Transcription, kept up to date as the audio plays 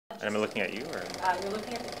And am I looking at you, or? You're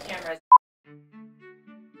looking at the cameras.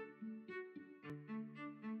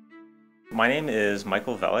 My name is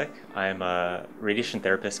Michael Velick. I'm a radiation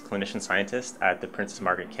therapist, clinician scientist at the Princess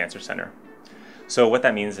Margaret Cancer Center. So what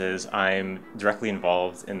that means is I'm directly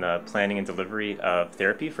involved in the planning and delivery of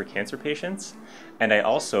therapy for cancer patients, and I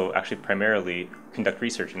also actually primarily conduct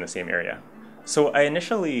research in the same area. So I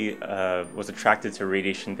initially was attracted to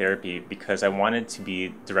radiation therapy because I wanted to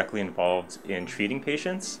be directly involved in treating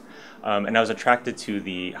patients, and I was attracted to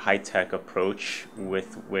the high-tech approach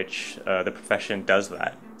with which the profession does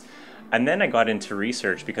that. And then I got into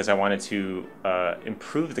research because I wanted to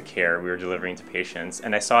improve the care we were delivering to patients,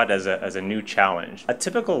 and I saw it as a new challenge. A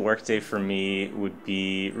typical workday for me would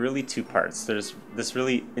be really two parts. There's this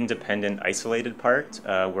really independent, isolated part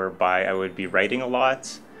whereby I would be writing a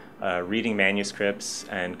lot, reading manuscripts,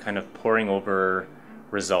 and kind of poring over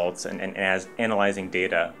results and analyzing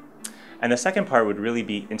data. And the second part would really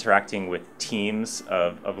be interacting with teams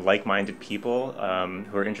of like-minded people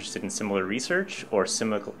who are interested in similar research or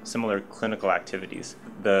similar clinical activities.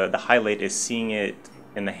 The highlight is seeing it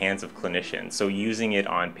in the hands of clinicians, so using it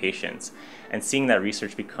on patients. And seeing that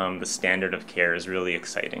research become the standard of care is really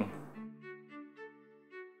exciting.